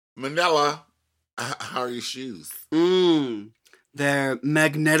Manila, how are your shoes? They're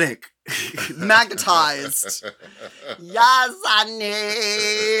magnetic. Magnetized. Yes,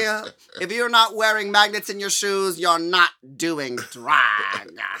 honey. If you're not wearing magnets in your shoes, you're not doing drag.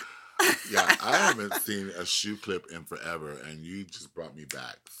 Yeah, I haven't seen a shoe clip in forever, and you just brought me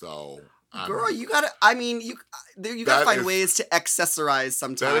back. So, girl, you gotta. I mean, you gotta find ways to accessorize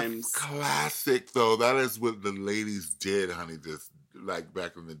sometimes. That is classic, though. That is what the ladies did, honey. Just like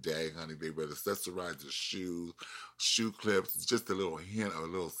back in the day, honey, they would accessorize the shoe clips, just a little hint or a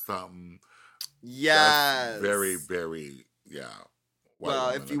little something. Yes, that's very, very, yeah.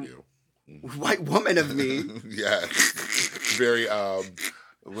 White woman of me, yes, very.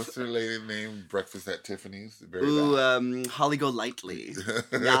 What's her lady name? Breakfast at Tiffany's. Holly Golightly.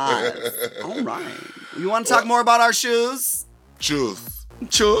 Yes. All right. You want to talk more about our shoes? Choose.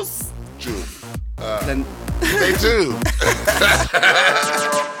 Then they do.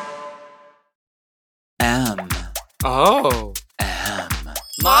 M. Oh. M.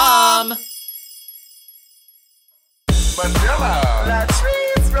 Mom. Manila.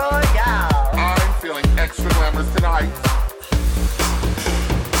 Latrice Royale. I'm feeling extra glamorous tonight.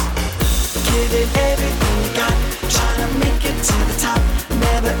 Give it everything you got. Trying to make it to the top.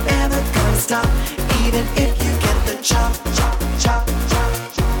 Never ever gonna stop. Even if you get the chop, chop, chop, chop,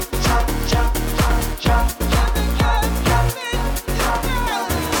 chop, chop, chop, chop.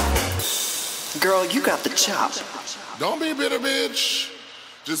 Girl, you got the chop. Don't be a bitter bitch.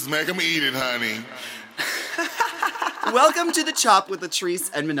 Just make them eat it, honey. Welcome to the Chop with Latrice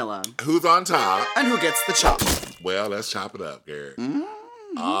and Manila. Who's on top? And who gets the chop? Well, let's chop it up, Garrett.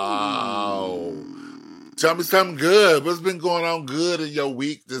 Oh. Tell me something good. What's been going on good in your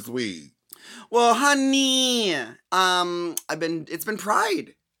week this week? Well, honey, it's been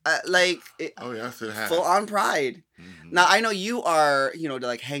Pride. Oh, yes, it has. Full on Pride. Mm-hmm. Now, I know you are,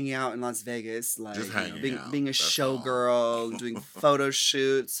 like hanging out in Las Vegas, just hanging out. being a showgirl, doing photo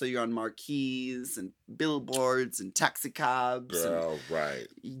shoots. So you're on marquees and billboards and taxi cabs. Girl, right.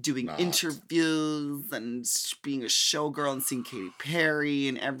 Doing interviews and being a showgirl and seeing Katy Perry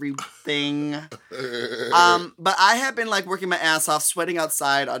and everything. But I have been working my ass off, sweating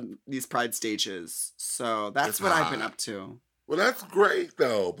outside on these Pride stages. So that's what I've been up to. Well, that's great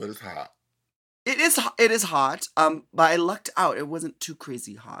though, but it's hot. It is hot. But I lucked out. It wasn't too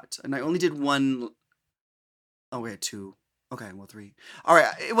crazy hot. And I only did one. Oh, we had two. Okay, well, three. All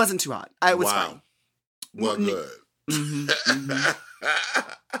right, it wasn't too hot. It was fine. Well, good. Mm-hmm.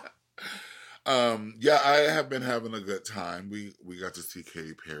 Yeah, I have been having a good time. We got to see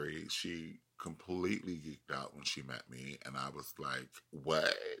Katy Perry. She completely geeked out when she met me, and I was like,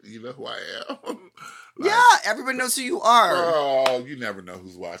 what? You know who I am? Yeah, everybody knows who you are. Oh, you never know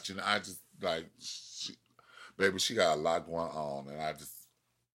who's watching. I just, she got a lot going on, and I just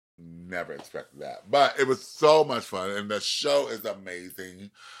never expected that. But it was so much fun, and the show is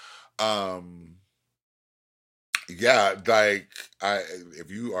amazing. Yeah, if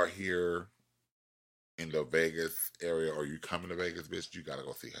you are here in the Vegas area or you coming to Vegas, bitch, you gotta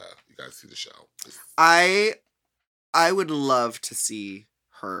go see her. You gotta see the show. I would love to see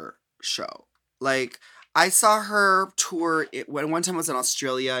her show. I saw her tour when one time I was in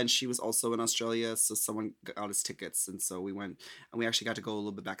Australia, and she was also in Australia, so someone got us tickets, and so we went, and we actually got to go a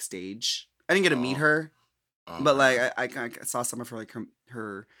little bit backstage. I didn't get to meet her, but I saw some of her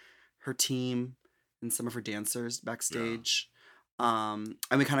her team and some of her dancers backstage. Yeah.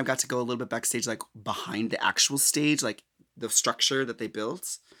 And we kind of got to go a little bit backstage, behind the actual stage, the structure that they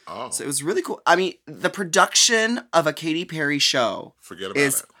built. Oh. So it was really cool. I mean, the production of a Katy Perry show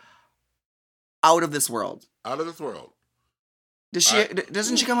is out of this world. Out of this world.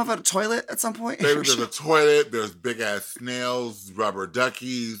 Doesn't she come off a toilet at some point? Baby, there's a toilet, there's big ass snails, rubber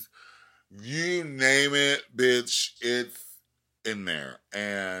duckies, you name it, bitch, it's in there.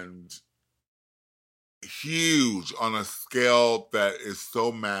 And huge on a scale that is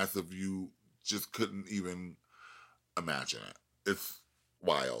so massive you just couldn't even imagine it. It's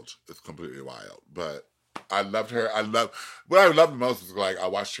wild. It's completely wild. But I loved her. What I loved the most was I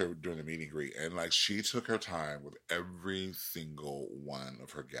watched her during the meet and greet, and she took her time with every single one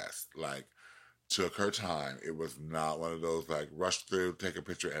of her guests. Took her time. It was not one of those rush through, take a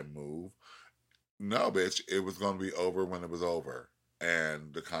picture and move. No, bitch. It was going to be over when it was over.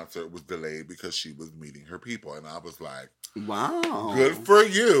 And the concert was delayed because she was meeting her people. And I was like, wow. Good for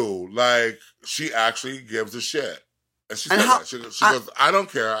you. She actually gives a shit. And she said that. She goes, I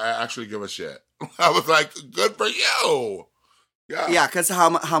don't care. I actually give a shit. I was like, good for you. Yeah. Yeah, because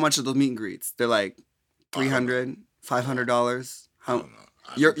how much are the meet and greets? They're $300, $500. How?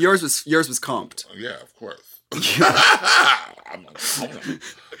 Yours was comped. Yeah, of course.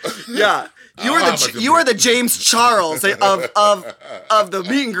 Yeah, you were the James Charles of the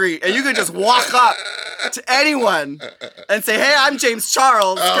meet and greet, and you could just walk up to anyone and say, "Hey, I'm James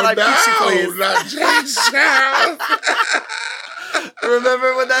Charles. Can I meet you, please?" Not James Charles.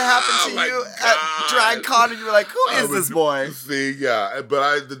 Remember when that happened Oh to my you God. at DragCon, and you were like, "Who is this boy?" See, yeah,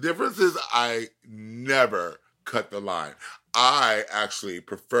 but the difference is I never cut the line. I actually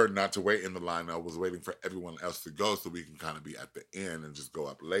preferred not to wait in the line. I was waiting for everyone else to go so we can kind of be at the end and just go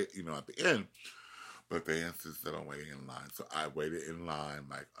up late, at the end. But they insisted on waiting in line, so I waited in line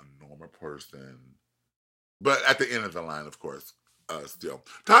like a normal person. But at the end of the line, of course, still.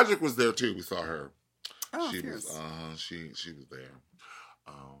 Tajik was there too. We saw her. Oh, she fierce. was she was there.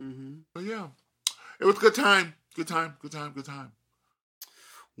 But yeah, it was a good time. Good time.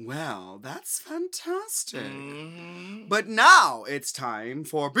 Well, that's fantastic. Mm-hmm. But now it's time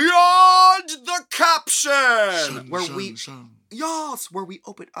for Beyond the Caption, where we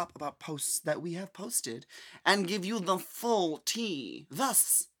open up about posts that we have posted and give you the full tea.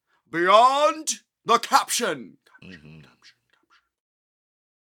 Thus, Beyond the Caption. Mm-hmm.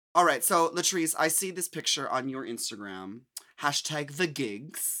 All right, so Latrice, I see this picture on your Instagram.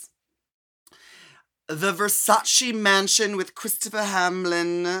 #TheGigs. The Versace mansion with Christopher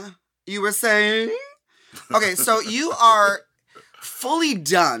Hamlin. You were saying? Okay, so you are fully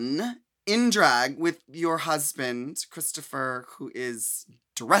done in drag with your husband, Christopher, who is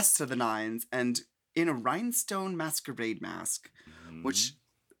dressed to the nines and in a rhinestone masquerade mask, which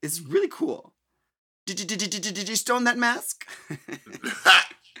is really cool. Did you stone that mask? Did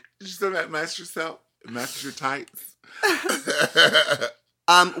you stone that mask yourself? Match your tights?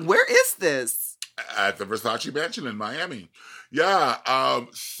 Where is this? At the Versace mansion in Miami. Yeah,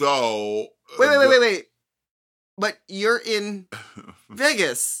 so... Wait. But you're in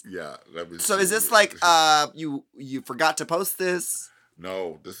Vegas. Yeah. So is this like, you forgot to post this?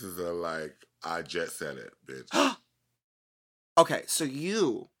 No, this is I jet set it, bitch. Okay, so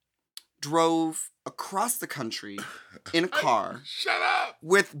you drove across the country in a car Shut up!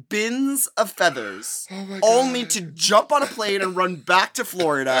 with bins of feathers, Oh my only God. to jump on a plane and run back to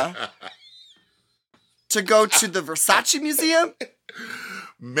Florida to go to the Versace Museum?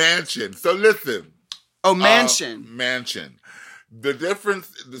 Mansion. So listen. Oh, mansion. Mansion. The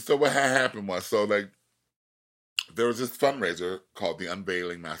difference, so what had happened was, there was this fundraiser called the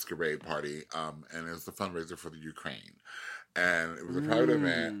Unveiling Masquerade Party, and it was a fundraiser for the Ukraine. And it was a private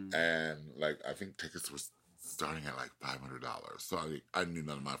event, and I think tickets were starting at $500. So I knew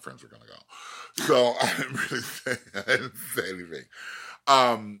none of my friends were going to go. So I didn't say anything.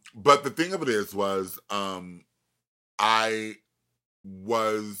 But the thing of it was I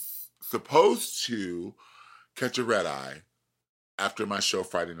was supposed to catch a red eye after my show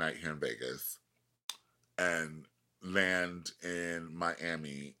Friday night here in Vegas and land in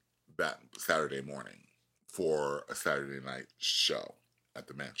Miami that Saturday morning for a Saturday night show at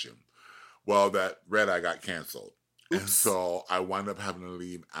the mansion. Well, that red eye got canceled. Oops. And so I wound up having to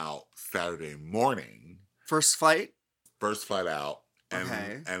leave out Saturday morning. First flight out.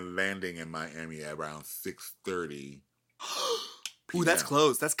 And landing in Miami at around 6:30. Ooh, that's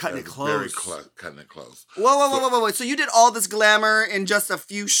close. That's cutting it close. Very cutting it close. Whoa. So you did all this glamour in just a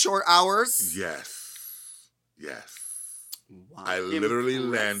few short hours? Yes. Wow. I literally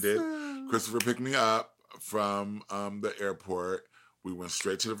landed. Christopher picked me up from the airport. We went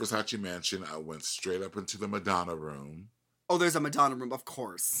straight to the Versace mansion. I went straight up into the Madonna room. Oh, there's a Madonna room, of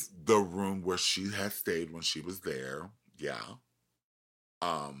course. The room where she had stayed when she was there. Yeah.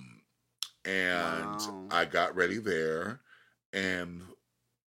 And wow. I got ready there, and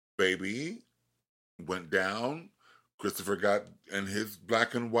baby went down. Christopher got in his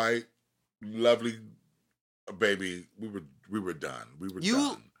black and white, lovely baby. We were done.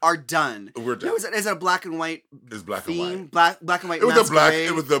 You are done. We're done. No, is it a black and white? It's black theme? and white. Black and white. It was masquerade?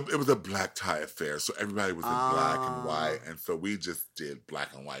 it was a black tie affair. So everybody was in black and white, and so we just did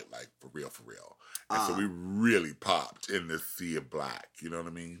black and white, for real. And so we really popped in this sea of black. You know what I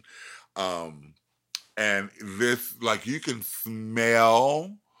mean? And this, you can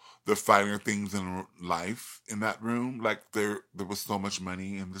smell the finer things in life in that room. There was so much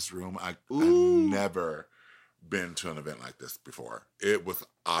money in this room. I've never been to an event like this before. It was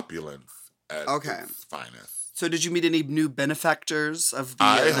opulence at its finest. So did you meet any new benefactors of the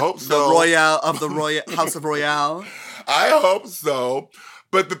I hope so. the Royal House of Royale? I hope so.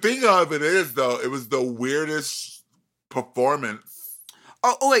 But the thing of it is, though, it was the weirdest performance.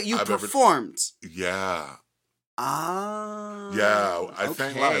 Oh wait, you performed? Yeah. Ah. Yeah, I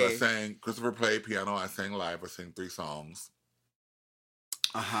sang live. Christopher played piano. I sang live. I sang 3 songs.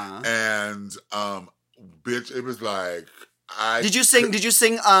 Uh-huh. And, bitch, it was Did you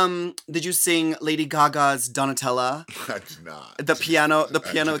sing Lady Gaga's Donatella? I did not. The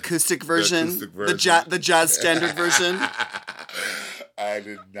piano acoustic version? acoustic version. The jazz standard version? I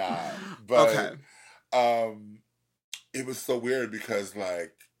did not. But Okay. it was so weird because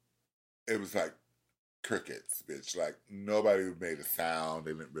it was like crickets, bitch. Like nobody made a sound.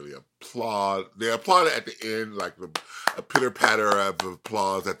 They didn't really applaud. They applauded at the end, like a pitter patter of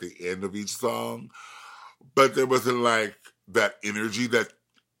applause at the end of each song. But there wasn't like that energy that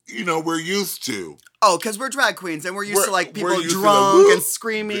we're used to. Oh, because we're drag queens and we're used to like people we're used to the drunk woo. and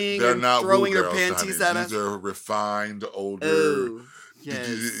screaming They're and not throwing woo their girls, panties honey. at us. These are refined, older. Oh,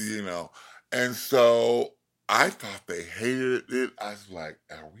 yes. And so I thought they hated it. I was like,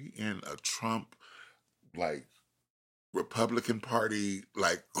 are we in a Trump, like, Republican Party?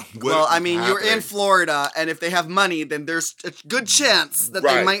 Like, what Well, I is mean, you're in happening? Florida, and if they have money, then there's a good chance that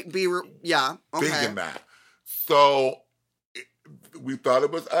they Right. might be, yeah, okay. Thinking that. So we thought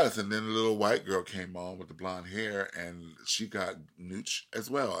it was us. And then a little white girl came on with the blonde hair, and she got nooch as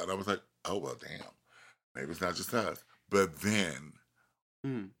well. And I was like, oh, well, damn. Maybe it's not just us. But then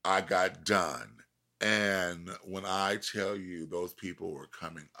I got done. And when I tell you those people were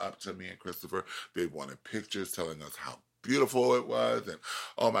coming up to me and Christopher, they wanted pictures telling us how beautiful it was. And,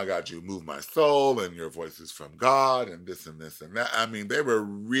 oh my God, you moved my soul and your voice is from God and this and this and that. I mean, they were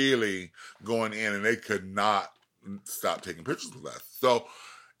really going in and they could not stop taking pictures with us. So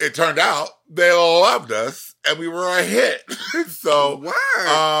it turned out they loved us and we were a hit. So,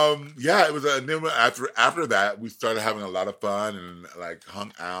 yeah, it was and then after that, we started having a lot of fun and like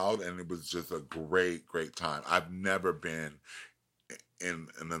hung out, and it was just a great, great time. I've never been in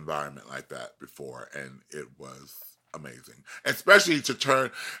an environment like that before, and it was amazing. Especially to turn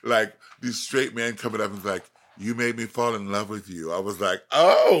like these straight men coming up and like, you made me fall in love with you. I was like,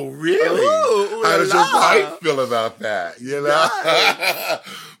 oh, really? Ooh, how does your la. wife feel about that? Yes.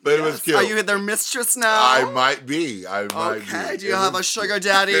 But it was cute. Are you their mistress now? I might be. Okay, do you have a sugar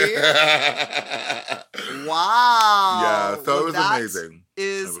daddy? Yeah, Wow. so it was that amazing.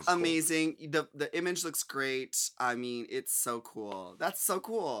 Is It was cool. amazing. The image looks great. I mean, it's so cool. That's so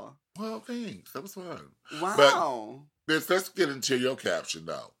cool. Well, thanks. That was fun. Wow. Let's get into your caption,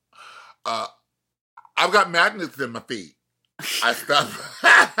 though. I've got magnets in my feet. I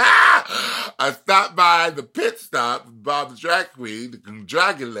stopped by the pit stop with Bob the Drag Queen to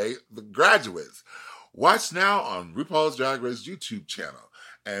congratulate the graduates. Watch now on RuPaul's Drag Race YouTube channel.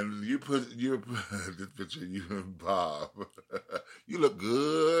 And you put this picture of you and Bob. You look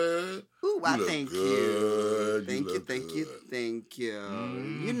good. Ooh, I look thank good. you. look Thank you.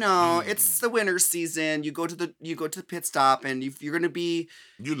 good. You know, it's the winter season. You go to the pit stop, and if you're gonna be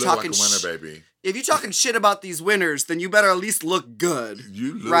You look talking like a winner, baby. if you're talking shit about these winners, then you better at least look good.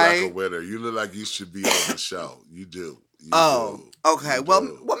 You look right? like a winner. You look like you should be on the show. You do. You Oh, do. okay. You Well,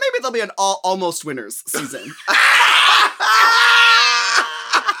 do. maybe there'll be an almost winners season.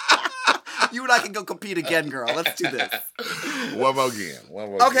 You and I can go compete again, girl. Let's do this. One more again.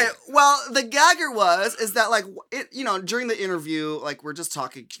 Okay, well, the gagger is that like it, during the interview, like we're just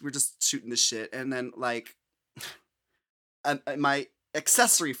talking, we're just shooting the shit, and then like, my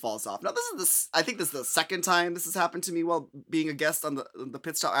accessory falls off. Now I think this is the second time this has happened to me while being a guest on the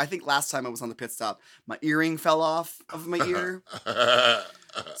pit stop. I think last time I was on the pit stop, my earring fell off of my ear.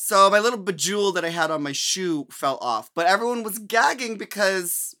 So my little bejewel that I had on my shoe fell off, but everyone was gagging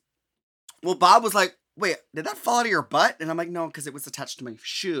because, well, Bob was like, wait, did that fall out of your butt? And I'm like, no, because it was attached to my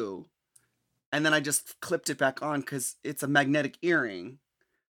shoe. And then I just clipped it back on because it's a magnetic earring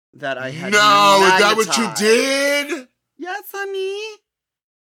that I had. No, is that what you magnetized. did? Yes, honey.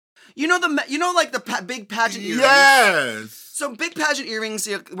 Like the big pageant earrings. Yes. So big pageant earrings,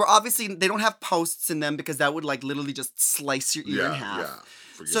 were obviously, they don't have posts in them because that would like literally just slice your ear in half. Yeah.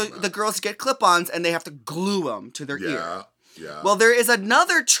 Forget So about the it. girls get clip-ons and they have to glue them to their ear. Yeah. Yeah. Well, there is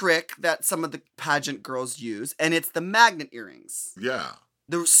another trick that some of the pageant girls use, and it's the magnet earrings. yeah.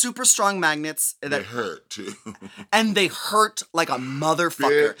 The super strong magnets They that, hurt too. and they hurt like a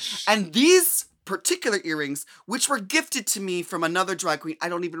motherfucker. Bitch. And these particular earrings, which were gifted to me from another drag queen, I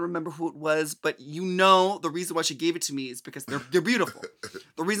don't even remember who it was, but the reason why she gave it to me is because they're beautiful.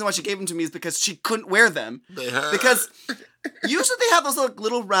 The reason why she gave them to me is because she couldn't wear them. They hurt. Because usually they have those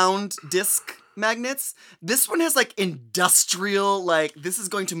little round disc magnets. This one has like industrial, like this is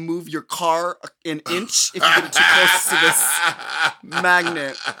going to move your car an inch if you get it too close to this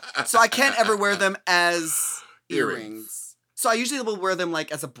magnet. So I can't ever wear them as earrings. So I usually will wear them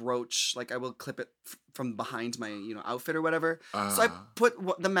like as a brooch. Like I will clip it from behind my outfit or whatever. So I put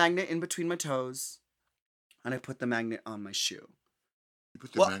the magnet in between my toes, and I put the magnet on my shoe. You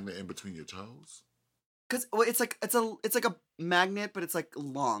put the magnet in between your toes? Cause well, it's like a magnet, but it's like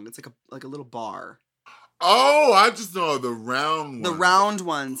long. It's like a little bar. Oh, I just know the round one. The round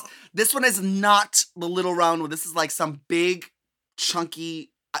ones. This one is not the little round one. This is like some big,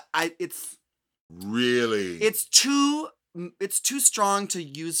 chunky. It's Really? it's too strong to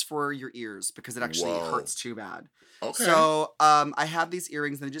use for your ears because it actually Whoa. hurts too bad. Okay. So I have these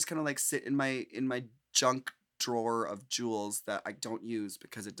earrings and they just kind of like sit in my junk drawer of jewels that I don't use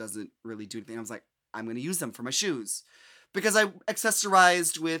because it doesn't really do anything. I was like, I'm gonna use them for my shoes. Because I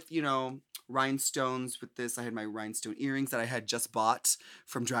accessorized with, rhinestones with this. I had my rhinestone earrings that I had just bought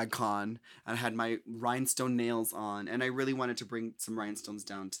from DragCon. And I had my rhinestone nails on. And I really wanted to bring some rhinestones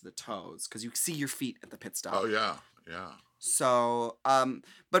down to the toes. Because you see your feet at the pit stop. Oh, yeah. Yeah. So,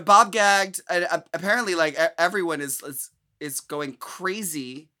 but Bob gagged. And apparently, like, everyone is going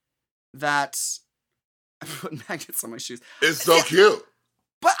crazy that I put magnets on my shoes. It's so cute.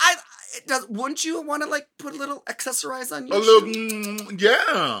 But wouldn't you want to like put a little accessorize on your A little, shoe?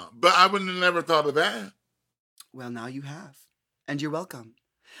 yeah. But I would have never thought of that. Well, now you have, and you're welcome.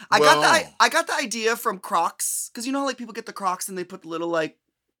 I got the idea from Crocs because like people get the Crocs and they put little like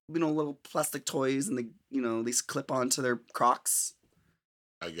little plastic toys and these clip onto their Crocs.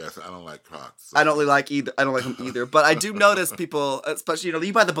 I guess I don't like Crocs. I don't really like either. I don't like them either. But I do notice people, especially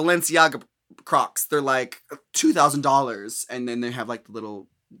you buy the Balenciaga Crocs. They're like $2,000, and then they have like the little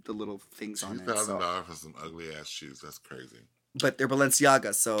things on it. $2,000 for some ugly ass shoes. That's crazy. But they're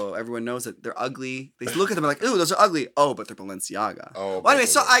Balenciaga, so everyone knows that they're ugly. They look at them like, ooh, those are ugly. Oh, but they're Balenciaga. Oh. Well, anyway,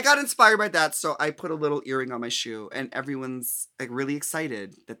 so I got inspired by that, so I put a little earring on my shoe, and everyone's like really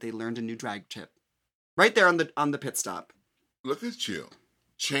excited that they learned a new drag tip. Right there on the pit stop. Look at you.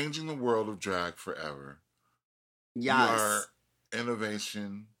 Changing the world of drag forever. Yes. You are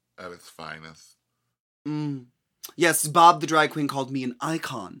innovation at its finest. Yes, Bob the drag queen called me an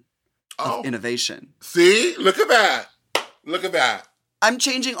icon of innovation. See? Look at that. Look at that. I'm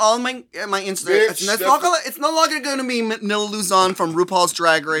changing all my Instagram. It's no longer going to be Manila Luzon from RuPaul's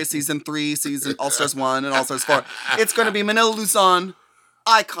Drag Race Season 3, Season All-Stars 1, and All-Stars 4. It's going to be Manila Luzon,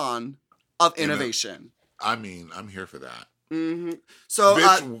 icon of innovation. I'm here for that. Mm-hmm. So,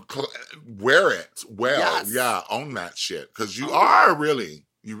 wear it well. Yes. Yeah, own that shit. Because you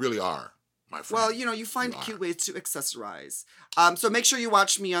really are, my friend. Well, you find cute ways to accessorize. So make sure you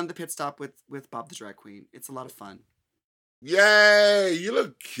watch me on the pit stop with Bob the Drag Queen. It's a lot of fun. Yay, you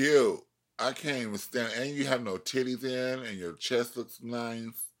look cute. I can't even stand. And you have no titties in, and your chest looks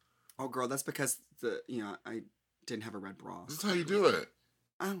nice. Oh, girl, that's because I didn't have a red bra. This is how you do it.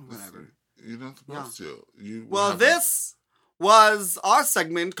 Oh, whatever. You're not supposed to. This was our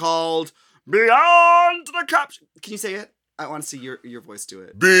segment called Beyond the Caption. Can you say it? I want to see your voice do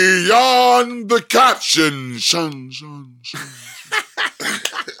it. Beyond the Caption. Shun, shun, shun.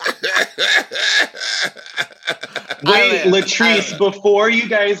 Wait, Latrice, before you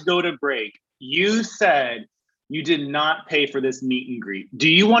guys go to break, you said you did not pay for this meet and greet. Do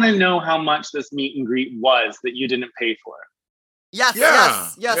you want to know how much this meet and greet was that you didn't pay for? Yes.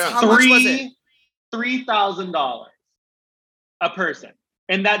 How much was it? $3,000 a person.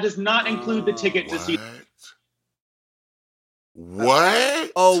 And that does not include the ticket to see.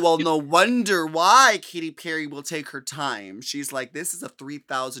 What? Oh, well, no wonder why Katy Perry will take her time. She's like, this is a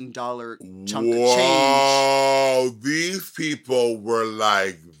 $3,000 chunk of change. Whoa, these people were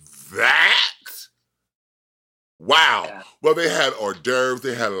like that? Wow. Yeah. Well, they had hors d'oeuvres.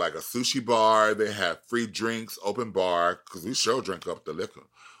 They had like a sushi bar. They had free drinks, open bar, because we sure drink up the liquor.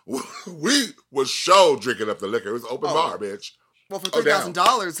 We was sure drinking up the liquor. It was open bar, bitch. Well, for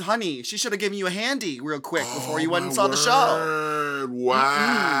 $3,000, honey, she should have given you a handy real quick before you went and saw the show.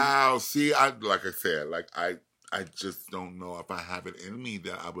 Wow. Mm-hmm. See, like I said, I just don't know if I have it in me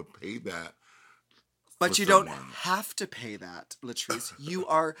that I would pay that. But you don't have to pay that, Latrice. You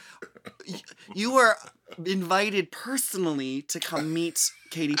are invited personally to come meet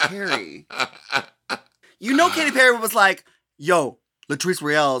Katy Perry. Katy Perry was like, yo, Latrice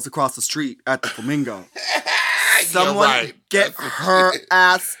Royale is across the street at the Flamingo. Someone get her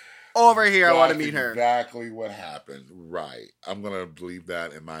ass over here. I want to meet her. Exactly what happened. Right. I'm going to believe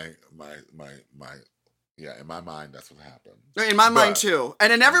that in my in my mind, that's what happened. In my mind, too.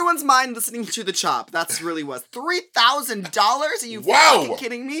 And in everyone's mind listening to the chop, that's really was $3,000? Are you fucking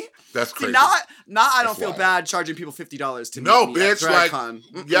kidding me? That's crazy. See, now I don't feel bad charging people $50 to meet me at DragCon.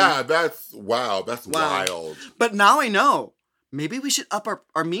 Yeah, that's wild. But now I know. Maybe we should up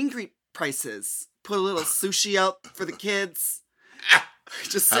our meet and greet prices. Put a little sushi out for the kids.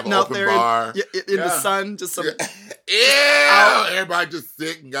 Just sitting out there in the sun. Just some. Yeah. Everybody just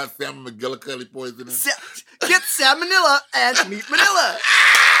sick and got Sam McGillicuddy poisoning. Get salmonella and meet Manila.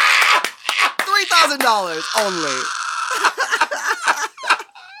 $3,000 $6,000 only.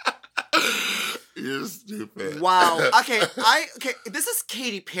 You're stupid. Wow. Okay, this is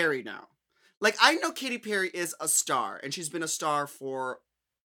Katy Perry now. Like, I know Katy Perry is a star, and she's been a star for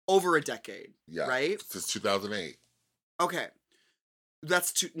over a decade, Yeah. right? Since 2008. Okay.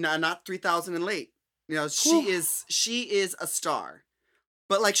 That's not 3,000 and late. You know, she is a star.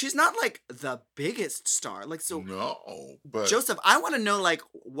 But, like, she's not, like, the biggest star. Like, so... No, but... Joseph, I want to know, like,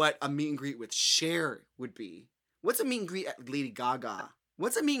 what a meet and greet with Cher would be. What's a meet and greet at Lady Gaga?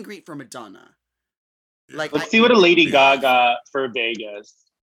 What's a meet and greet for Madonna? Like, Let's see what a Lady Gaga for Vegas.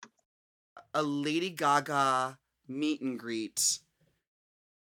 A Lady Gaga meet and greet.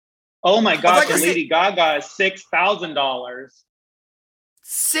 Oh my gosh, like a Lady Gaga is $6,000.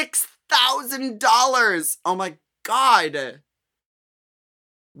 $6,000! Oh my God!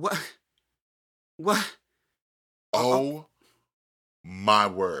 What? Oh my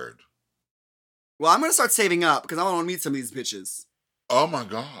word. Well, I'm gonna start saving up because I want to meet some of these bitches. Oh my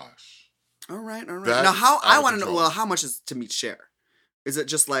gosh. All right. That Now, is how out I of want to know? control. Well, how much is to meet Cher? Is it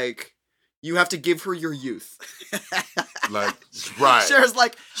just like you have to give her your youth? Like, right. Cher's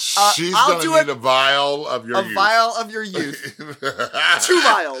like, She's I'll gonna do need a vial of your a youth. vial of your youth. 2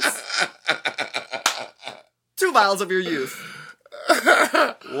 vials. 2 vials of your youth.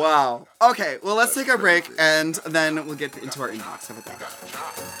 Wow. Okay, well, let's take our break and then we'll get into our inbox. How about that?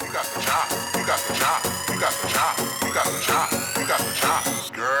 You got the chop. You got the chop. You got the chop. You got the chop. You got the chop.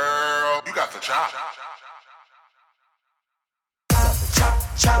 Girl, you got the chop.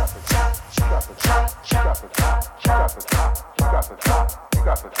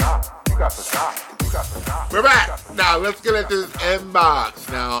 We're back. Now let's get into this inbox.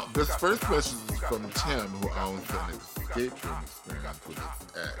 Now, this first question is from Tim, who owns an escape room experience with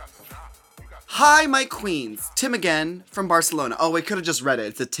his ex. Hi, my queens. Tim again from Barcelona. Oh, we could have just read it.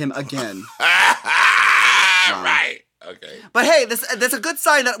 It's a Tim again. Right. Okay. But hey, that's a good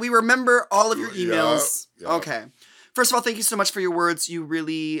sign that we remember all of your Yup, emails. yup. Okay. First of all, thank you so much for your words. You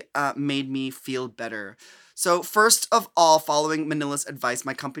really made me feel better. So first of all, following Manila's advice,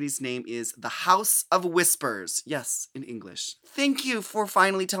 my company's name is The House of Whispers. Yes, in English. Thank you for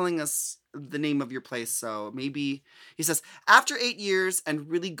finally telling us the name of your place. So maybe, he says, after 8 years and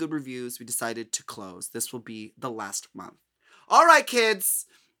really good reviews, we decided to close. This will be the last month. All right, kids.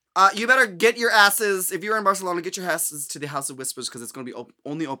 You better get your asses, if you're in Barcelona, get your asses to the House of Whispers because it's going to be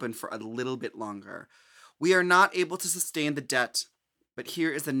only open for a little bit longer. We are not able to sustain the debt, but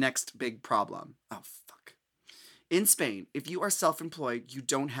here is the next big problem. Oh, fuck. In Spain, if you are self-employed, you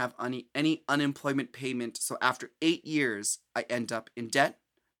don't have any unemployment payment, so after 8 years, I end up in debt,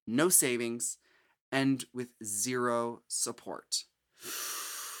 no savings, and with 0 support.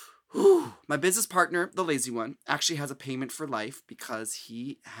 Whew. My business partner, the lazy one, actually has a payment for life because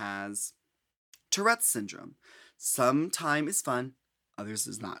he has Tourette's syndrome. Some time is fun, others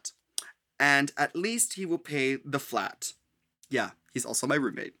is not. And at least he will pay the flat. Yeah, he's also my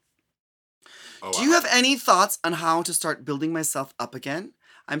roommate. Oh, Do you have any thoughts on how to start building myself up again?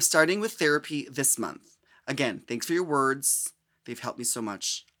 I'm starting with therapy this month. Again, thanks for your words. They've helped me so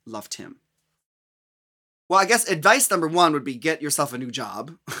much. Love, Tim. Well, I guess advice number 1 would be get yourself a new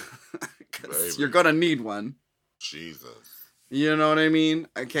job. Because you're going to need one. Jesus. You know what I mean?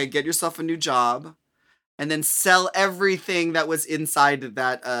 Okay, get yourself a new job. And then sell everything that was inside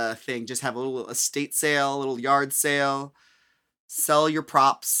that thing. Just have a little estate sale, a little yard sale. Sell your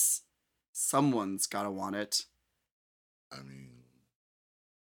props. Someone's got to want it. I mean,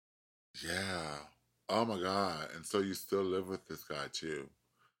 yeah. Oh my God. And so you still live with this guy too.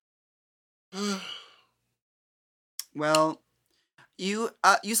 Well, you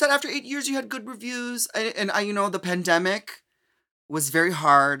said after 8 years you had good reviews. And I, the pandemic was very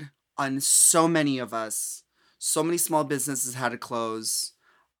hard on so many of us. So many small businesses had to close.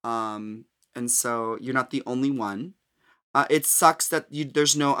 And so you're not the only one. It sucks that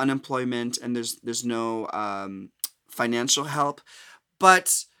there's no unemployment and there's no financial help.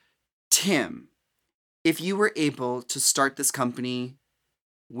 But Tim, if you were able to start this company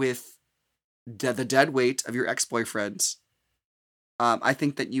with the dead weight of your ex-boyfriend, I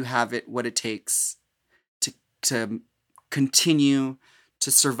think that you have what it takes to continue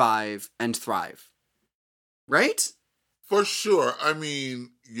to survive and thrive. Right? For sure. I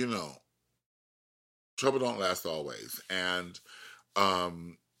mean, trouble don't last always. And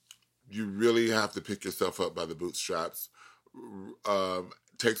you really have to pick yourself up by the bootstraps.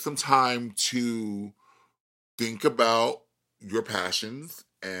 Take some time to think about your passions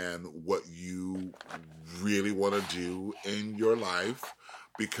and what you really want to do in your life,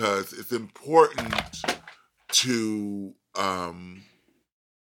 because it's important to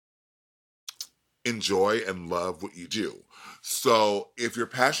enjoy and love what you do. So if you're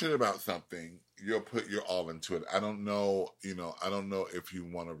passionate about something, you'll put your all into it. I don't know if you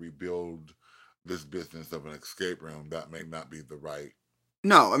want to rebuild this business of an escape room. That may not be the right.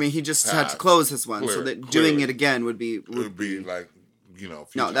 No, I mean, he just had to Path. close his one, so that doing Clearly. it again would It would be like, futile.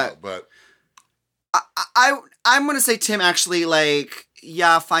 No, that- But I'm gonna say, Tim, actually, like,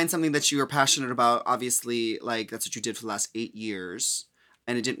 yeah, find something that you are passionate about. Obviously, like, that's what you did for the last 8 years,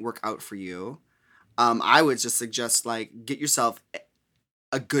 and it didn't work out for you. I would just suggest, like, get yourself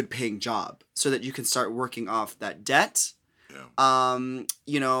a good paying job so that you can start working off that debt.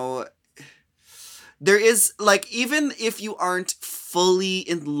 yeah. There is, like, even if you aren't fully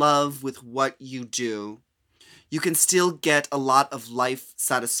in love with what you do, you can still get a lot of life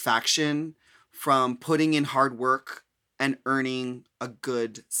satisfaction from putting in hard work and earning a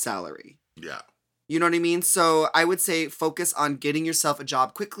good salary. Yeah. You know what I mean? So I would say focus on getting yourself a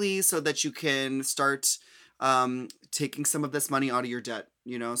job quickly so that you can start taking some of this money out of your debt,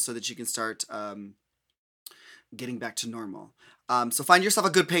 so that you can start getting back to normal. So find yourself a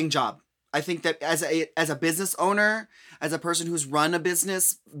good paying job. I think that as a business owner, as a person who's run a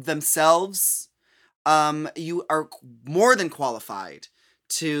business themselves, you are more than qualified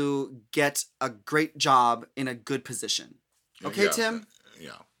to get a great job in a good position. Okay, Yeah. Tim?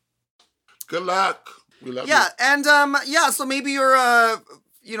 Yeah. Good luck. We love Yeah, you. and so maybe your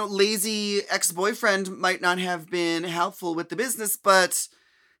lazy ex-boyfriend might not have been helpful with the business, but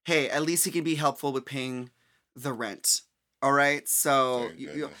hey, at least he can be helpful with paying the rent. All right, so Thank you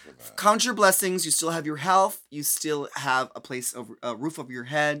goodness for that. count your blessings. You still have your health. You still have a roof over your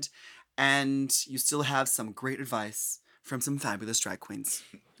head, and you still have some great advice from some fabulous drag queens.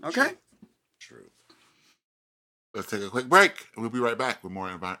 Okay. True. Let's take a quick break, and we'll be right back with more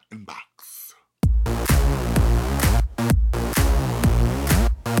Inbox.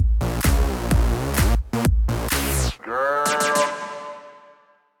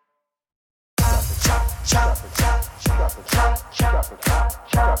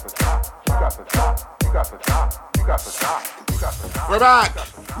 We're back!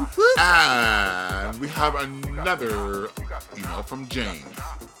 And we have another email from James.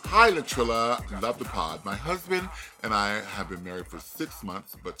 Hi, Latrilla. Love the pod. My husband and I have been married for 6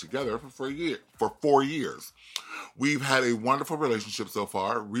 months, but together for 4 years. We've had a wonderful relationship so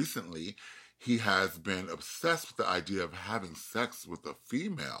far. Recently, he has been obsessed with the idea of having sex with a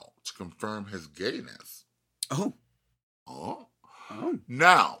female to confirm his gayness. Oh. Oh. Oh.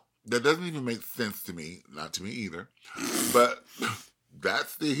 Now, that doesn't even make sense to me, not to me either, but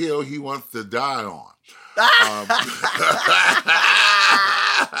that's the hill he wants to die on.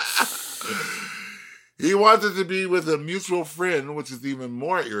 He wanted to be with a mutual friend, which is even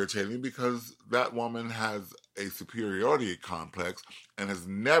more irritating because that woman has a superiority complex and has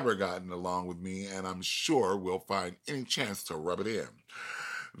never gotten along with me, and I'm sure will find any chance to rub it in.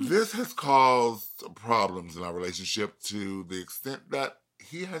 This has caused problems in our relationship to the extent that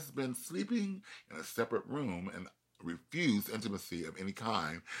he has been sleeping in a separate room and refused intimacy of any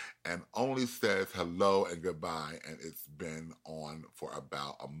kind and only says hello and goodbye, and it's been on for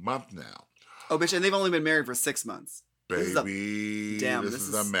about a month now. Oh, bitch, and they've only been married for 6 months. Baby, this this is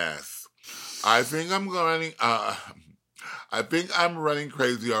is a mess. I think I'm running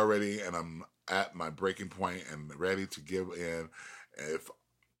crazy already, and I'm at my breaking point and ready to give in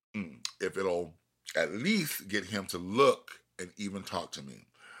if it'll at least get him to look and even talk to me.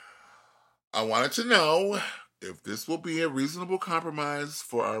 I wanted to know if this will be a reasonable compromise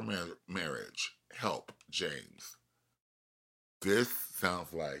for our marriage. Help, James. This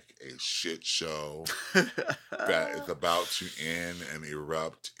sounds like a shit show that is about to end and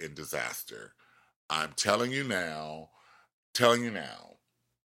erupt in disaster. I'm telling you now,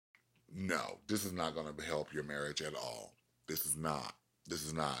 no, this is not going to help your marriage at all. This is not.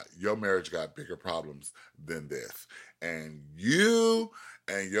 Your marriage got bigger problems than this. And you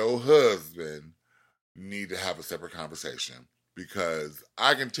and your husband need to have a separate conversation. Because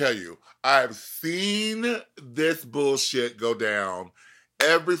I can tell you, I've seen this bullshit go down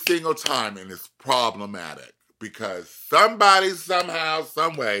every single time, and it's problematic. Because somebody, somehow,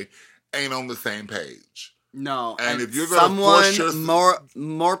 some way, ain't on the same page. No, And if you're gonna force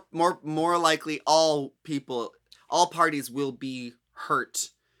more likely, all parties will be hurt.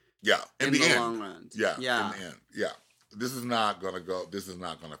 Yeah, in the end. long run. Yeah, Yeah. in the end. Yeah. This is not gonna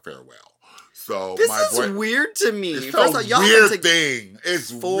fare well. So This my is weird to me. It's First of a all, y'all weird been thing.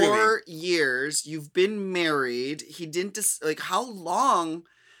 It's 4 years. You've been married. He didn't how long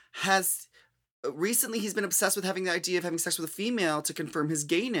has recently he's been obsessed with having the idea of having sex with a female to confirm his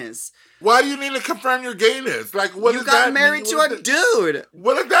gayness. Why do you need to confirm your gayness? Like, what You does that got married mean? to a dude.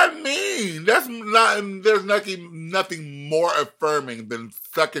 What does that mean? That's not. There's nothing more affirming than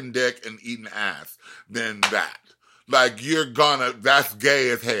sucking dick and eating ass than that. Like, that's gay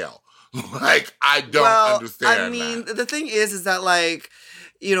as hell. Like, I don't understand. I mean, that. the thing is that like,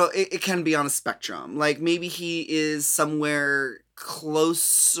 you know, it can be on a spectrum. Like maybe he is somewhere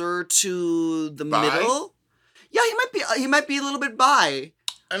closer to the Bi? middle. Yeah, he might be a little bit bi.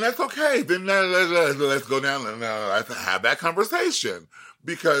 And that's okay. Then let's go down and let's have that conversation,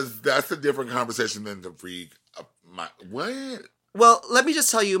 because that's a different conversation than the freak. What? Well, let me just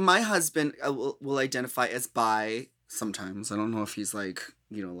tell you, my husband will identify as bi sometimes. I don't know if he's like,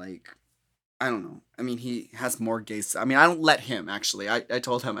 you know, like, I don't know. I mean, he has more gay. I mean, I don't let him, actually. I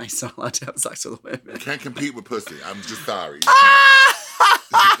told him he's not allowed to have sex with women. You can't compete with pussy. I'm just sorry.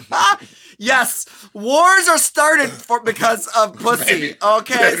 Yes, wars are started because of pussy. Baby,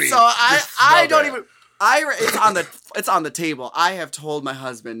 Okay, baby, so I don't that. even. It's on the table. I have told my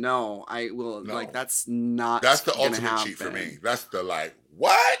husband no. I will No. like that's not. That's the gonna ultimate cheat for happen. me. That's the like,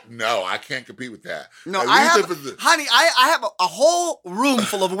 what? No, I can't compete with that. No, At I least have, if it's honey. I have a whole room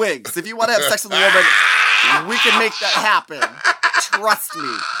full of wigs. If you want to have sex with a woman, we can make that happen. Trust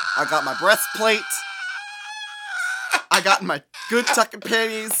me. I got my breastplate. I got my good tucking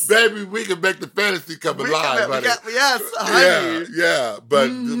panties. Baby, we can make the fantasy come alive. Honey. Yes, honey. Yeah. But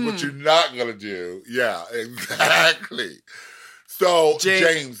what you're not gonna do, yeah, exactly. So,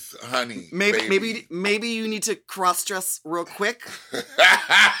 James, honey, Maybe you need to cross dress real quick.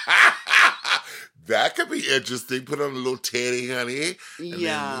 That could be interesting. Put on a little teddy, honey. And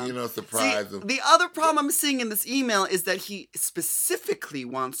then, you know, surprise See, him. the other problem I'm seeing in this email is that he specifically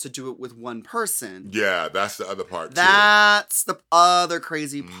wants to do it with one person. Yeah, that's the other part, too. That's the other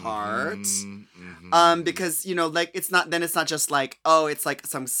crazy part. Mm-hmm. Because, you know, like, it's not just like, oh, it's like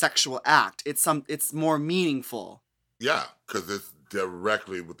some sexual act. It's more meaningful. Yeah, because it's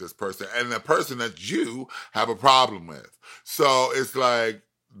directly with this person. And the person that you have a problem with. So it's like,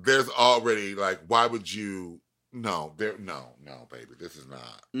 there's already, like, why would you... No, baby, this is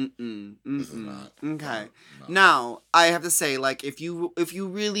not. This is not. Okay. No. Now, I have to say, like, if you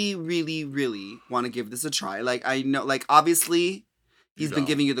really, really, really want to give this a try, like, I know, like, obviously, he's been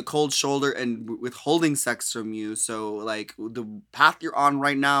giving you the cold shoulder and withholding sex from you, so, like, the path you're on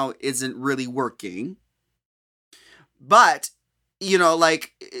right now isn't really working. But, you know,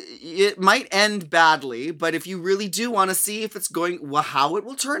 like, it might end badly, but if you really do want to see if it's how it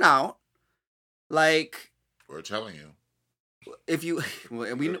will turn out, like... We're telling you. If you, we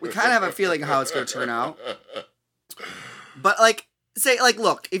kind of have a feeling how it's going to turn out. But like,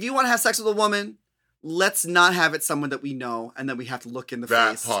 look, if you want to have sex with a woman, let's not have it someone that we know and then we have to look in the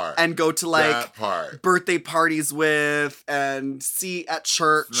face and go to like birthday parties with and see at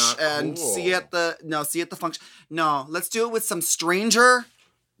church and see at the function. No, let's do it with some stranger.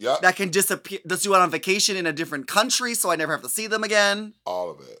 Yep. That can disappear. Let's do it on vacation in a different country so I never have to see them again. All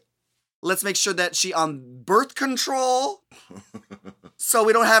of it. Let's make sure that she on birth control, so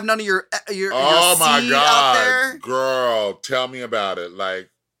we don't have none of your oh my seed God, out there. Girl, tell me about it.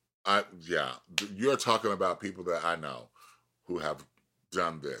 Like, you're talking about people that I know who have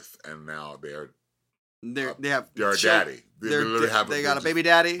done this, and now they're a daddy. They got a baby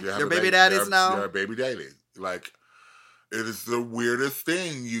daddy. They're baby daddies now. They're a baby daddy. Like, it is the weirdest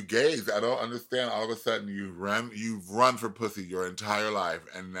thing, you gays. I don't understand. All of a sudden, you've run for pussy your entire life,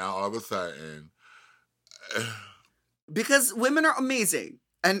 and now all of a sudden, because women are amazing,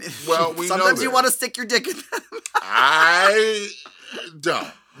 and we sometimes know you want to stick your dick in them. I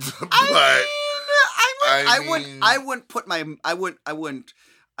don't. But I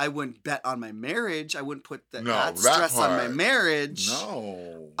wouldn't bet on my marriage. I wouldn't put that stress on my marriage.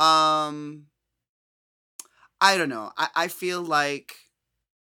 No. I don't know. I feel like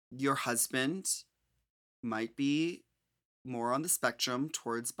your husband might be more on the spectrum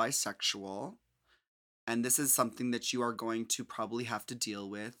towards bisexual. And this is something that you are going to probably have to deal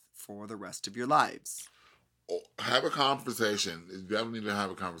with for the rest of your lives. Have a conversation. You definitely need to have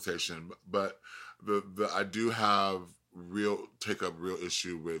a conversation. But I do take up real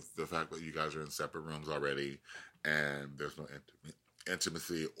issue with the fact that you guys are in separate rooms already and there's no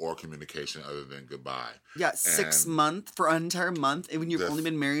intimacy or communication other than goodbye. Yeah, 6 months for an entire month. And when you've only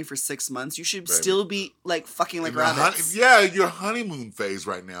been married for 6 months, you should still be like fucking like rabbits. Your honeymoon phase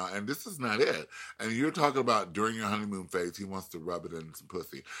right now, and this is not it. And you're talking about during your honeymoon phase, he wants to rub it in some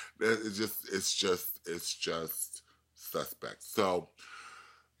pussy. It's just suspect. So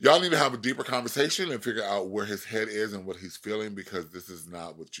Y'all need to have a deeper conversation and figure out where his head is and what he's feeling, because this is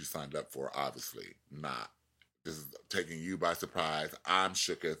not what you signed up for. Obviously not. This is taking you by surprise. I'm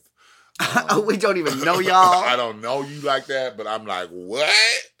shooketh. We don't even know y'all. I don't know you like that, but I'm like, what?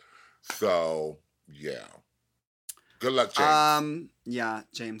 So yeah. Good luck, James. Yeah,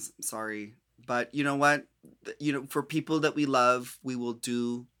 James, sorry. But you know what? For people that we love, we will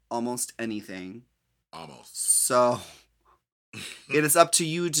do almost anything. Almost. So it is up to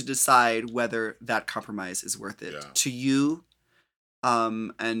you to decide whether that compromise is worth it to you,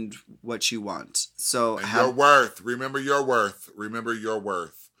 and what you want. So and your worth. Remember your worth. Remember your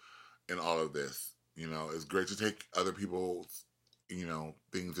worth in all of this. It's great to take other people's,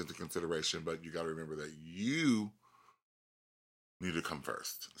 things into consideration, but you got to remember that you need to come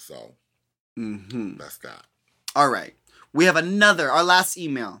first. So that's that. All right. We have our last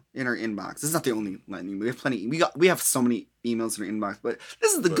email in our inbox. This is not the only email. We have plenty. We have so many emails in our inbox, but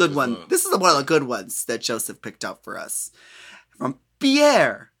this is the good one. This is one of the good ones that Joseph picked out for us. From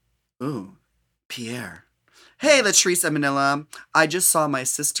Pierre. Ooh, Pierre. Hey, Latrice and Manila. I just saw my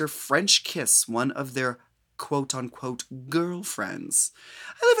sister French kiss one of their quote-unquote girlfriends.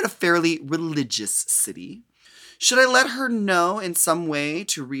 I live in a fairly religious city. Should I let her know in some way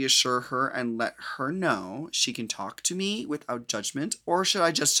to reassure her and let her know she can talk to me without judgment, or should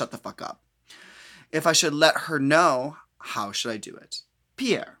I just shut the fuck up? If I should let her know, how should I do it?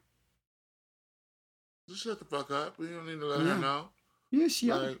 Pierre. Just shut the fuck up. You don't need to let her know. Yes,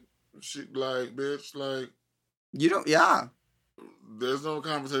 yeah. Bitch, you don't, yeah. There's no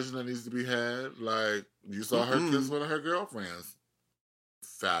conversation that needs to be had. Like, you saw her kiss one of her girlfriends.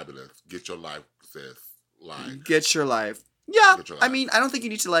 Fabulous. Get your life, sis. Get your life. Yeah. Get your life. I mean, I don't think you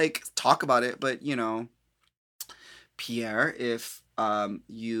need to talk about it, but Pierre, if I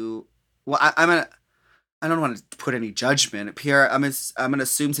don't want to put any judgment. Pierre, I'm gonna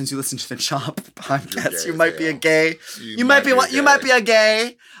assume since you listen to the Chop podcast, you might be a gay. You might be a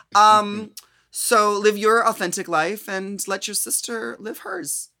gay. So live your authentic life and let your sister live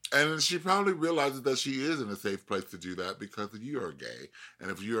hers. And she probably realizes that she is in a safe place to do that because you are gay. And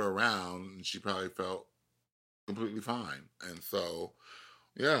if you're around, she probably felt completely fine. And so,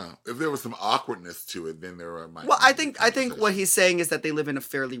 yeah, if there was some awkwardness to it, then there might. Well, I think what he's saying is that they live in a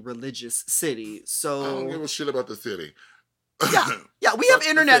fairly religious city. So I don't give a shit about the city. Yeah, we have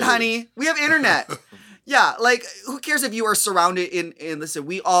internet, honey. We have internet. Yeah, who cares if you are surrounded in the city?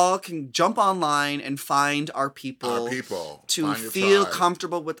 We all can jump online and find our people to feel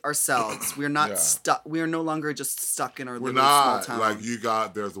comfortable with ourselves. We're not stuck. We are no longer just stuck in our small town.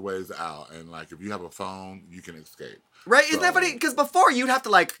 There's ways out, and if you have a phone, you can escape. Right? Isn't that funny? Because before you'd have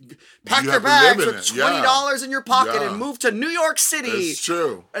to pack your bags with $20 in your pocket and move to New York City. It's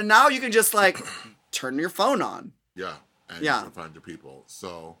true. And now you can just turn your phone on. Yeah, and you can find your people.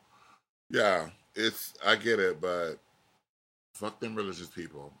 So, yeah. I get it, but fuck them religious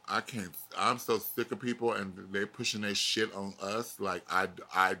people. I can't. I'm so sick of people and they're pushing their shit on us.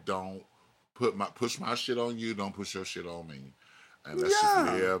 I don't push my shit on you. Don't push your shit on me. And let's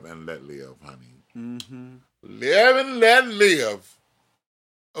just live and let live, honey. Mm-hmm. Live and let live.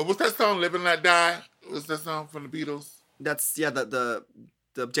 Oh, what's that song? Live and Let Die. What's that song from the Beatles? That's the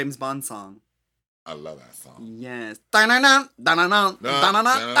James Bond song. I love that song. Yes. Yeah.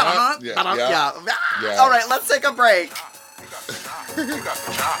 All right, let's take a break. You got the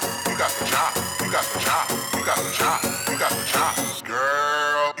chop. You got the chop. You got the chop. You got the chop. You got the chop.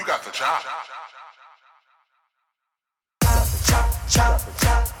 Girl, you got the chop.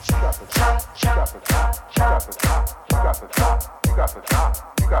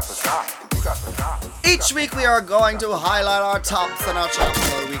 Each week we are going to highlight our tops and our chops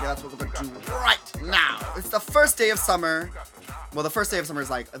for the week. That's what we're going to do right now. It's the first day of summer. Well, the first day of summer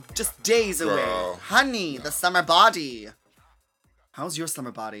is just days away. Honey, the summer body. How's your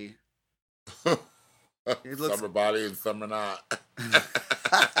summer body? Summer body and summer not. Come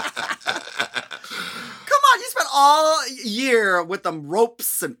on, you spent all year with them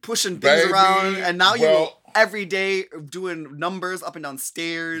ropes and pushing things around, and now you every day doing numbers up and down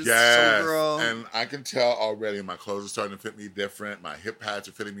stairs. Yes, girl. And I can tell already my clothes are starting to fit me different. My hip pads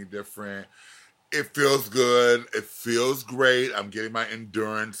are fitting me different. It feels good. It feels great. I'm getting my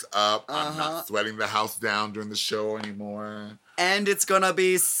endurance up. I'm not sweating the house down during the show anymore. And it's gonna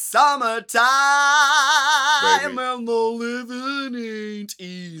be summertime, and the living ain't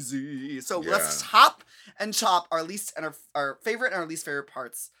easy. So let's hop and chop our least and our favorite and our least favorite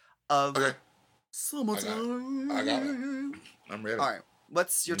parts of summertime. I got it. I'm ready. All right.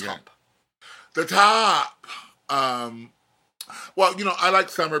 What's your top? The top. Well, I like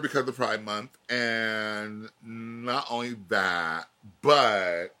summer because of Pride Month, and not only that,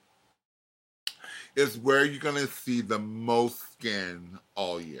 but it's where you're gonna see the most skin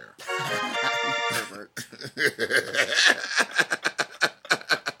all year. Pervert.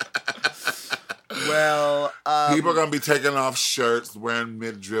 Well, people are gonna be taking off shirts, wearing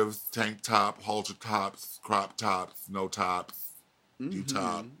midriffs, tank top, halter tops, crop tops, no tops,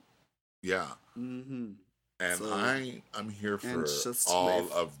 U-top. Yeah. Mm-hmm. And So- I'm here for just all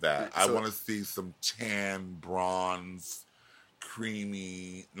with- of that. I so- want to see some tan, bronze,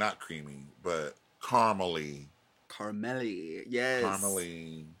 creamy, not creamy, but caramely yes.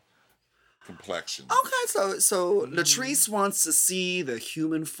 complexion. Okay, so Latrice wants to see the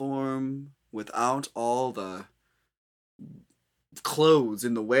human form without all the clothes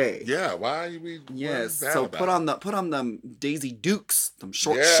in the way. Yeah, why are we? Yes. So put on them Daisy Dukes, them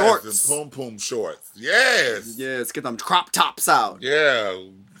shorts. and poom poom shorts. Yes. Yes, get them crop tops out. Yeah,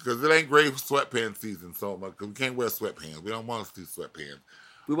 because it ain't great sweatpants season so much. Because we can't wear sweatpants. We don't want to see sweatpants.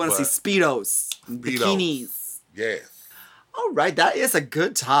 We want to see Speedos, and Speedos. bikinis. Yes. All right, that is a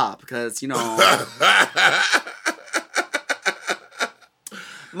good top because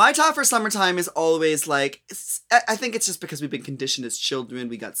my top for summertime is always like, I think it's just because we've been conditioned as children.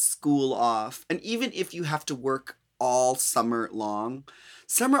 We got school off. And even if you have to work all summer long,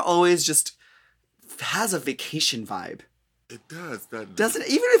 summer always just has a vacation vibe. It does, doesn't it? Doesn't it?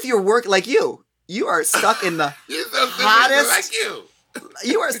 Even if you're like you are stuck in the You're so hottest- like you.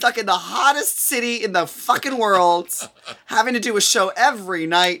 you are stuck in the hottest city in the fucking world, having to do a show every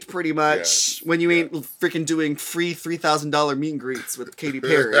night pretty much when you ain't freaking doing free $3,000 meet and greets with Katy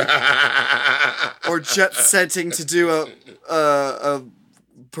Perry. Or jet setting to do a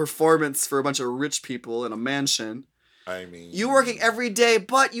performance for a bunch of rich people in a mansion. I mean, You working every day,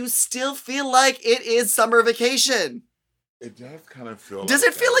 but you still feel like it is summer vacation. It does kind of feel. Does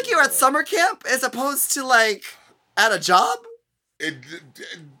it feel like you're at summer camp as opposed to like at a job? It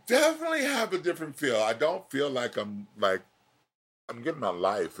definitely have a different feel. I don't feel like I'm getting my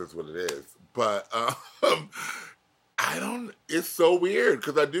life is what it is, but I don't. It's so weird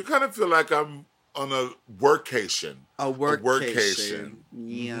because I do kind of feel like I'm on a workation. A workcation.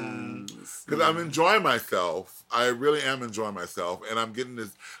 Yes. Because I'm enjoying myself. I really am enjoying myself. And I'm getting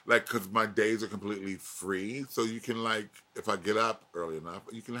this, because my days are completely free. So you can, if I get up early enough,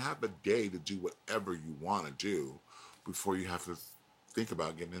 you can have a day to do whatever you want to do before you have to think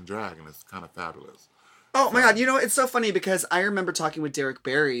about getting in drag. And it's kind of fabulous. Oh my God. It's so funny because I remember talking with Derek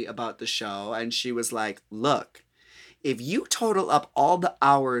Barry about the show. And she was like, look, if you total up all the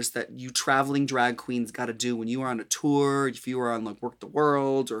hours that you traveling drag queens got to do when you are on a tour, if you are on Work the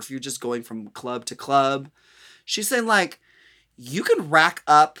World, or if you're just going from club to club, she's saying you can rack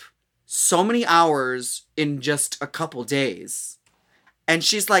up so many hours in just a couple days. And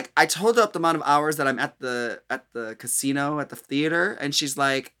she's like, I totaled up the amount of hours that I'm at the casino, at the theater. And she's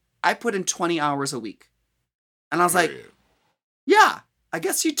like, I put in 20 hours a week. And I was like, yeah. I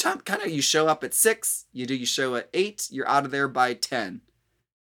guess you you show up at 6, you show at 8, you're out of there by 10.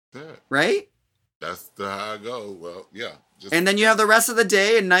 Yeah. Right? That's how I go. Well, yeah. And then you have the rest of the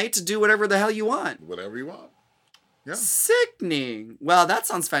day and night to do whatever the hell you want. Whatever you want. Yeah. Sickening. Well, that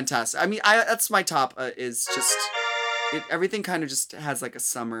sounds fantastic. I mean, that's my top is just, everything kind of just has a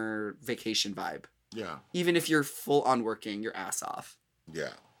summer vacation vibe. Yeah. Even if you're full on working your ass off.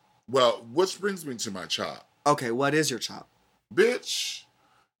 Yeah. Well, which brings me to my chop. Okay, what is your chop? Bitch.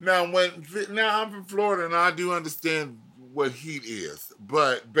 Now I'm from Florida and I do understand what heat is.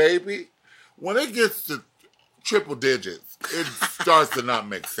 But baby, when it gets to triple digits, it starts to not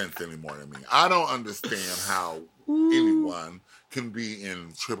make sense anymore to me. I don't understand how anyone can be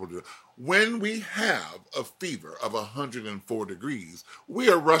in triple digits. When we have a fever of 104 degrees, we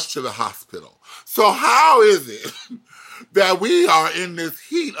are rushed to the hospital. So how is it that we are in this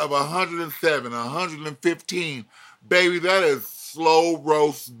heat of 107, 115? Baby, that is slow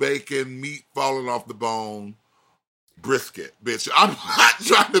roast bacon, meat falling off the bone, brisket, bitch. I'm not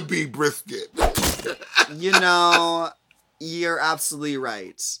trying to be brisket. You're absolutely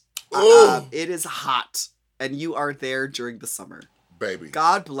right. Ooh. It is hot, and you are there during the summer. Baby.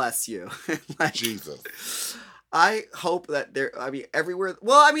 God bless you. Jesus. I hope that everywhere.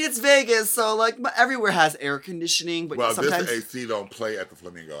 Well, it's Vegas, so everywhere has air conditioning, but Well, sometimes this AC don't play at the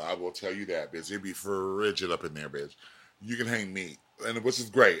Flamingo. I will tell you that, bitch. It'd be frigid up in there, bitch. You can hang meat, which is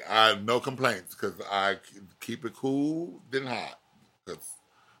great. I have no complaints because I keep it cool, then hot. Because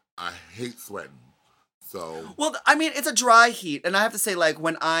I hate sweating. So Well, I mean, it's a dry heat. And I have to say, like,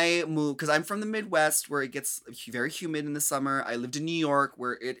 when I moved, because I'm from the Midwest where it gets very humid in the summer. I lived in New York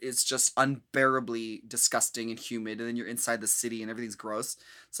where it is just unbearably disgusting and humid. And then you're inside the city and everything's gross.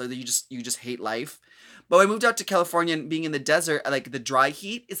 So that you just hate life. But when I moved out to California and being in the desert, like, the dry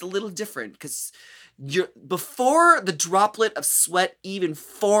heat is a little different because before the droplet of sweat even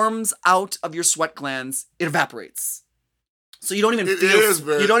forms out of your sweat glands, it evaporates. So you don't even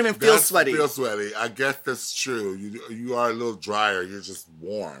feel sweaty. Feel sweaty. I guess that's true. You are a little drier. You're just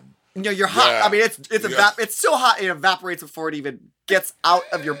warm. You're hot. Yeah. I mean, it's so hot it evaporates before it even gets out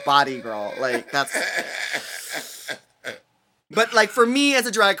of your body, girl. Like that's. But like for me as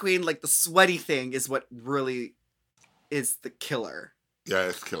a drag queen, like the sweaty thing is what really is the killer. Yeah,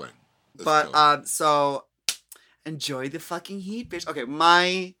 it's killing. So enjoy the fucking heat, bitch. Okay,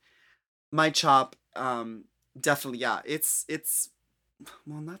 my chop. Definitely, yeah. It's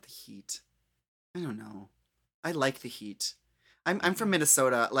well, not the heat. I don't know. I like the heat. I'm from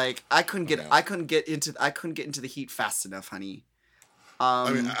Minnesota. Like I couldn't get into the heat fast enough, honey.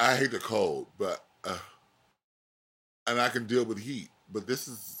 I mean, I hate the cold, but and I can deal with heat, but this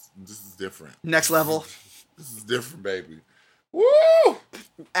is different. Next level. This is different, baby. Woo!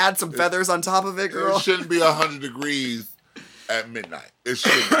 Add some feathers on top of it, girl. It shouldn't be 100 degrees at midnight. It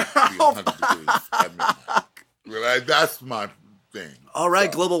shouldn't be 100 degrees at midnight. Like, that's my thing. All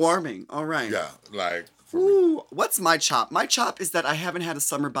right, so, global warming. All right. Yeah, like. Ooh, what's my chop? My chop is that I haven't had a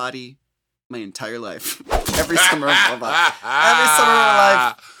summer body my entire life. Every summer of my life. Every summer of my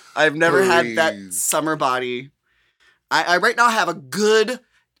life, I've never had that summer body. I right now have a good,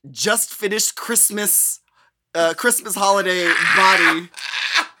 just finished Christmas holiday body.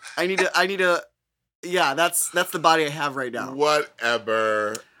 I need to. Yeah, that's the body I have right now.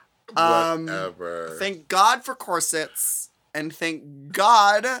 Whatever. Thank God for corsets, and thank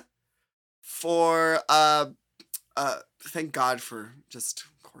God for thank God for just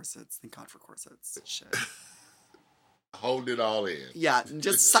corsets. Thank God for corsets. Shit. Hold it all in. Yeah,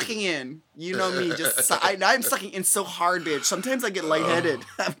 just sucking in. You know me. I'm sucking in so hard, bitch. Sometimes I get lightheaded.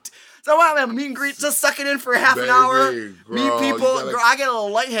 So I have a meet and greet, just sucking in for half an hour. Girl, meet people. Girl, I get a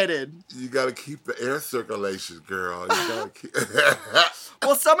little lightheaded. You gotta keep the air circulation, girl. You gotta keep.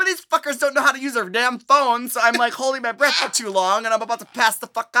 Well, some of these fuckers don't know how to use their damn phone, so I'm like holding my breath for too long, and I'm about to pass the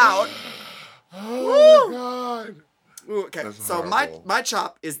fuck out. Oh my God. Ooh, okay, that's so horrible. my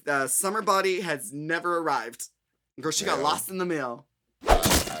chop is the summer body has never arrived. Girl, she got lost in the mail.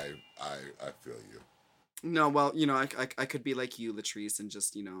 I feel you. No, well, you know, I could be like you, Latrice, and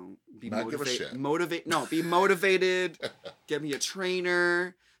just, you know, be motivated. Be motivated. Get me a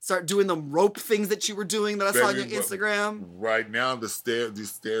trainer. Start doing the rope things that you were doing that I saw on your Instagram. Right now, these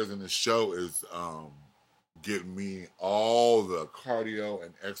stairs in the show is getting me all the cardio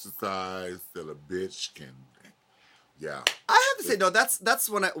and exercise that a bitch can. Yeah. I have to say, no, that's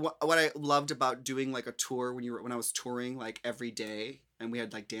what I loved about doing like a tour when I was touring like every day. And we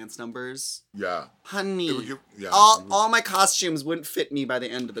had like dance numbers. Yeah. Honey. All my costumes wouldn't fit me by the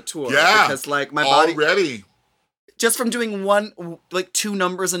end of the tour. Yeah. Because like my body. Already. Just from doing 2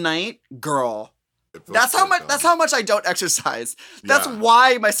 numbers a night, girl. That's how much I don't exercise. That's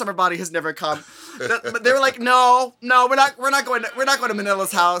why my summer body has never come. But they were like, no, we're not going to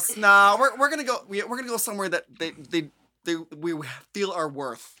Manila's house. No, we're gonna go somewhere that we feel our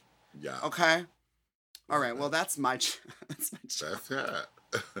worth. Yeah. Okay. All right, well, that's my That's it.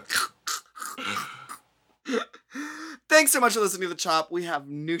 Thanks so much for listening to The Chop. We have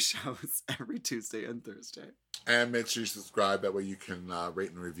new shows every Tuesday and Thursday. And make sure you subscribe. That way you can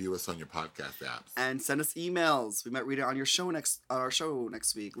rate and review us on your podcast apps. And send us emails. We might read it on our show next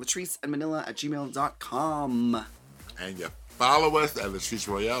week. LatriceandManila@gmail.com. And you follow us at Latrice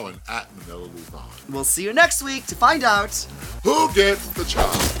Royale and at Manila Luzon. We'll see you next week to find out who gets the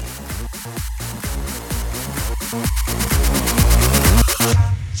chop.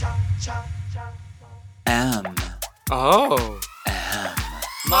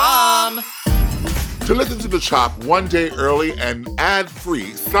 Mom. To listen to The Chop one day early and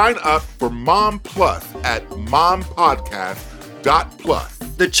ad-free, sign up for Mom Plus at mompodcast.plus.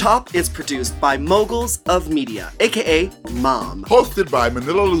 The Chop is produced by Moguls of Media, a.k.a. Mom. Hosted by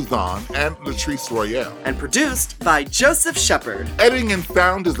Manila Luzon and Latrice Royale. And produced by Joseph Shepard. Editing and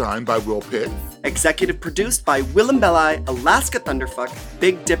sound design by Will Pitts. Executive produced by Willem Belli, Alaska Thunderfuck,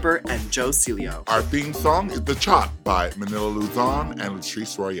 Big Dipper, and Joe Celio. Our theme song is The Chop by Manila Luzon and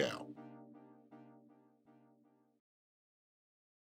Latrice Royale.